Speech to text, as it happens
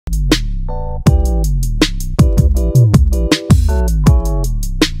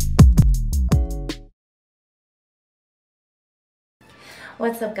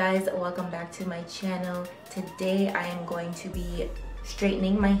What's up guys, welcome back to my channel. Today I am going to be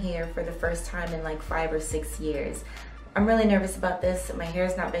straightening my hair for the first time in like 5 or 6 years. I'm really nervous about this. My hair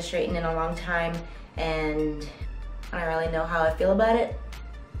has not been straightened in a long time and I don't really know how I feel about it.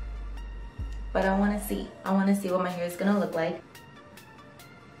 But I want to see what my hair is gonna look like.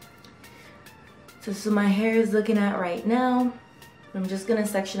 So this is what my hair is looking at right now. I'm just gonna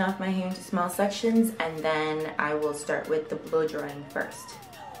section off my hair into small sections and then I will start with the blow drying first.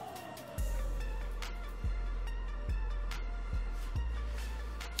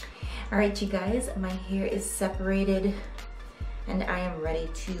 Alright you guys, my hair is separated and I am ready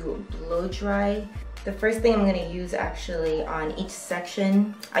to blow dry. The first thing I'm gonna use actually on each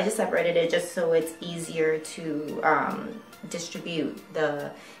section, I just separated it just so it's easier to distribute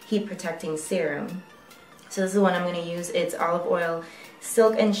the heat protecting serum. So this is what I'm going to use. It's olive oil,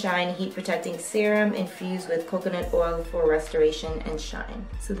 silk and shine heat protecting serum infused with coconut oil for restoration and shine.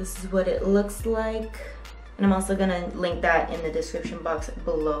 So this is what it looks like. And I'm also going to link that in the description box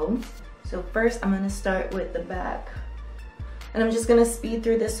below. So first I'm going to start with the back. And I'm just going to speed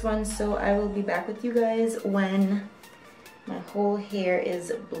through this one, so I will be back with you guys when my whole hair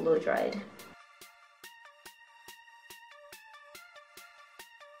is blow dried.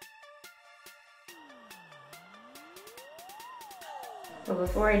 But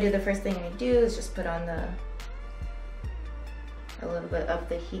before I do, the first thing I do is just put on a little bit of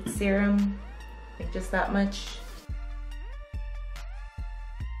the heat serum, like just that much.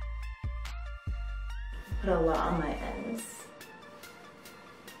 Put a lot on my ends.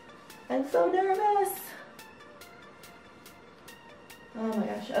 I'm so nervous. Oh my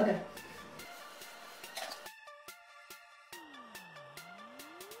gosh, okay.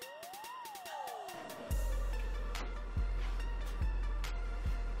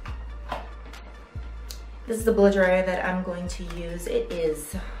 This is the blow dryer that I'm going to use. It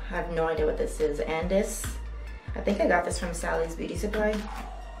is, I have no idea what this is, Andis. I think I got this from Sally's Beauty Supply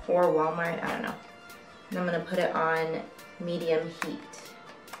or Walmart, I don't know. And I'm gonna put it on medium heat.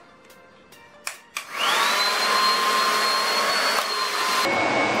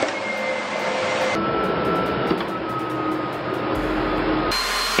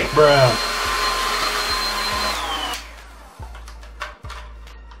 Bruh.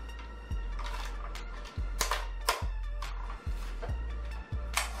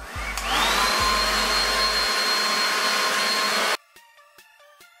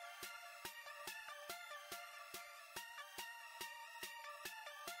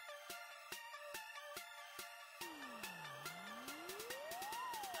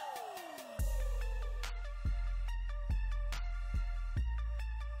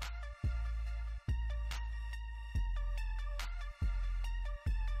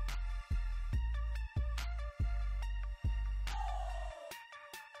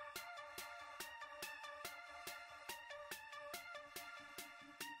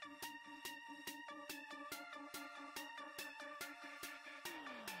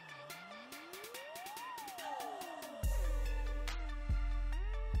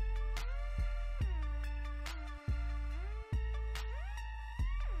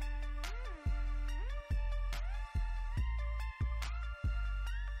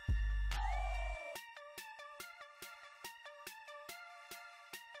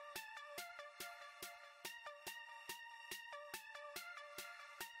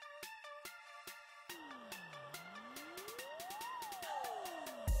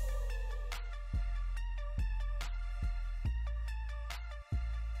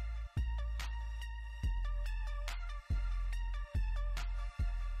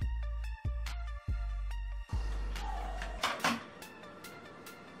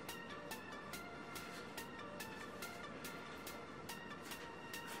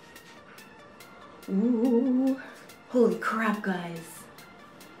 Ooh, holy crap guys.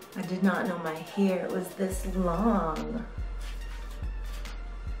 I did not know my hair was this long.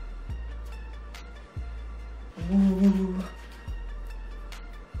 Ooh.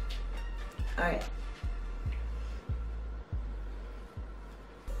 Alright.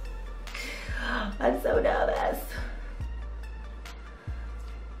 I'm so nervous.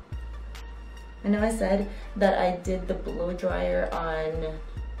 I know I said that I did the blow dryer on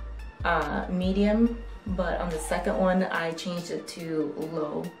medium, but on the second one I changed it to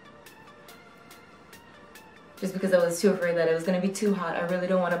low just because I was too afraid that it was going to be too hot. I really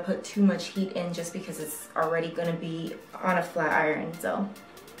don't want to put too much heat in just because it's already going to be on a flat iron. So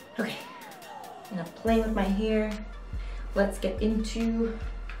okay, enough playing with my hair. Let's get into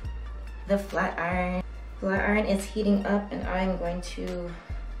the flat iron. Flat iron is heating up and I'm going to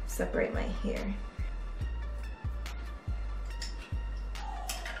separate my hair.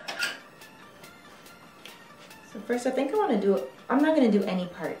 So first I think I want to do, I'm not going to do any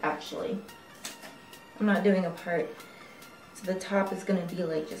part actually. I'm not doing a part. So the top is going to be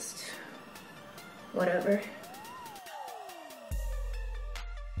like just whatever.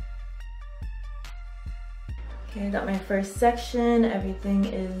 Okay, I got my first section. Everything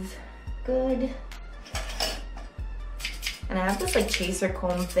is good. And I have this like chaser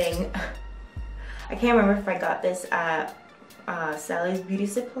comb thing. I can't remember if I got this at Sally's Beauty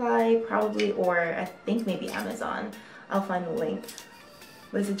Supply probably, or I think maybe Amazon. I'll find the link.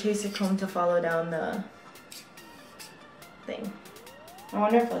 But it's a chaser comb to follow down the thing. I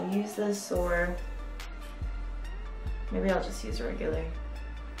wonder if I'll use this or maybe I'll just use regular,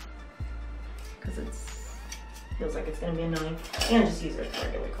 because it feels like it's gonna be annoying. I'm gonna just use a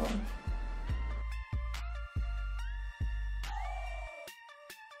regular comb.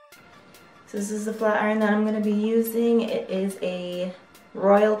 So this is the flat iron that I'm going to be using. It is a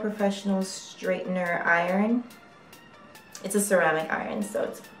Royal Professional Straightener iron. It's a ceramic iron, so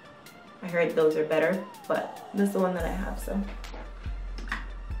it's, I heard those are better, but this is the one that I have, so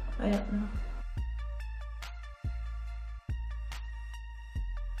I don't know.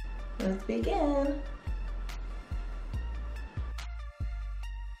 Let's begin.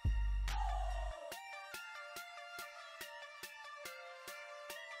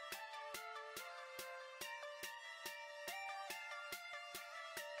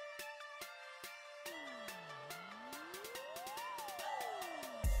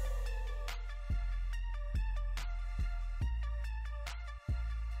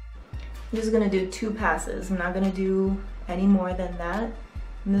 I'm just gonna do 2 passes. I'm not gonna do any more than that.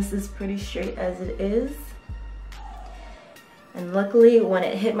 And this is pretty straight as it is. And luckily when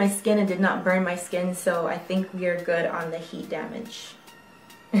it hit my skin, it did not burn my skin, so I think we are good on the heat damage.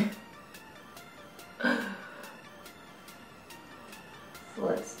 So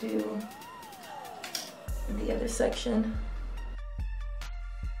let's do the other section.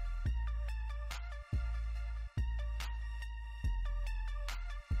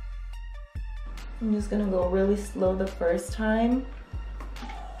 I'm just gonna go really slow the first time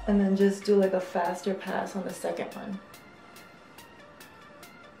and then just do like a faster pass on the second one.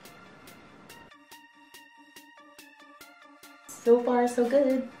 So far, so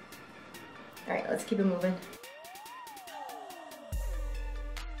good. All right, let's keep it moving.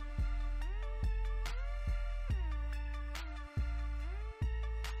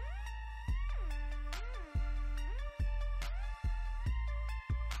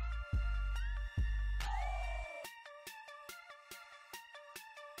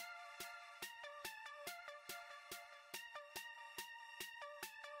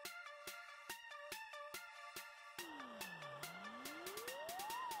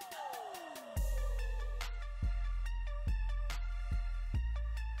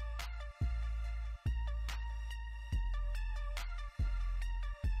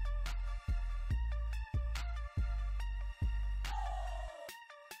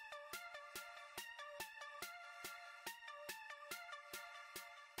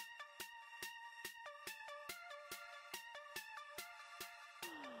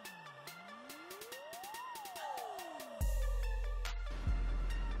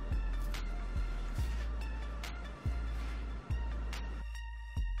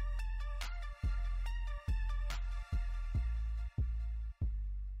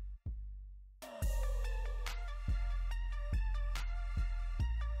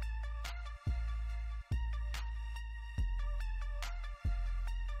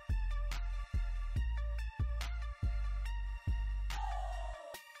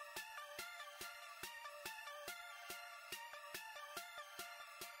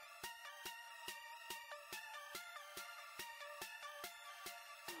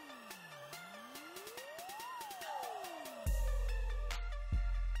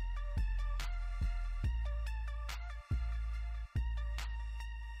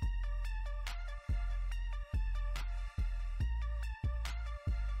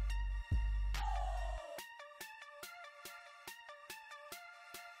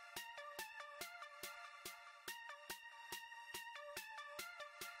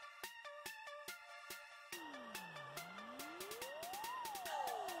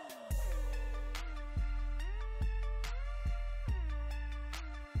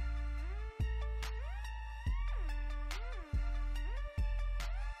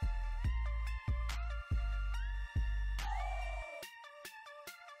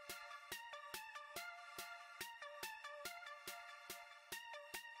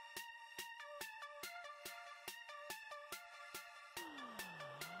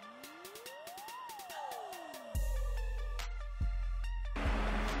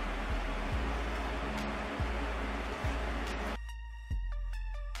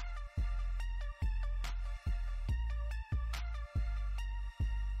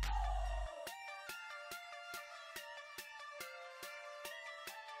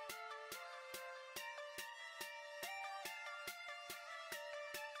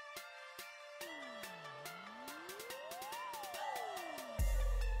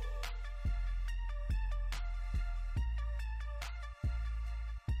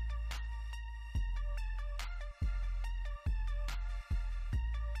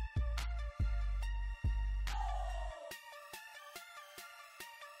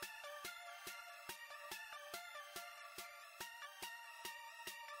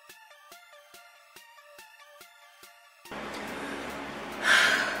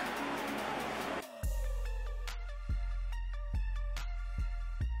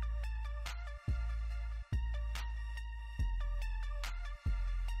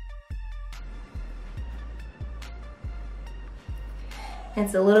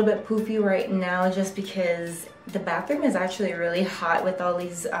 It's a little bit poofy right now just because the bathroom is actually really hot with all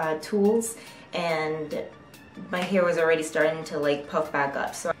these tools, and my hair was already starting to like puff back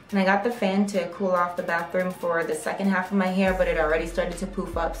up. So, and I got the fan to cool off the bathroom for the second half of my hair, but it already started to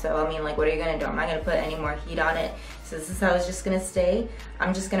poof up. So I mean, like, what are you gonna do? I'm not gonna put any more heat on it. So this is how it's just gonna stay.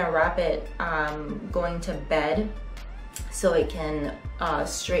 I'm just gonna wrap it going to bed so it can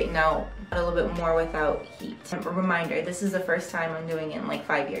straighten out a little bit more without heat. A reminder, this is the first time I'm doing it in like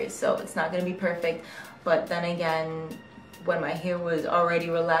 5 years, so it's not gonna be perfect, but then again, when my hair was already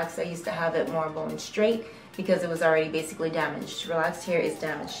relaxed, I used to have it more bone straight because it was already basically damaged. Relaxed hair is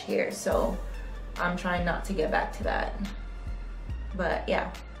damaged hair, so I'm trying not to get back to that. But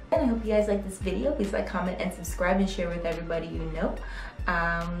yeah, and I hope you guys like this video. Please like, comment, and subscribe, and share with everybody you know.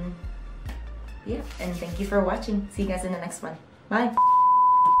 Yeah, and thank you for watching. See you guys in the next one. Bye.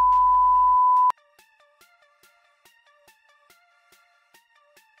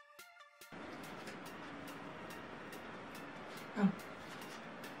 Oh.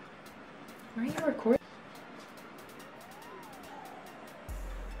 Why are you recording?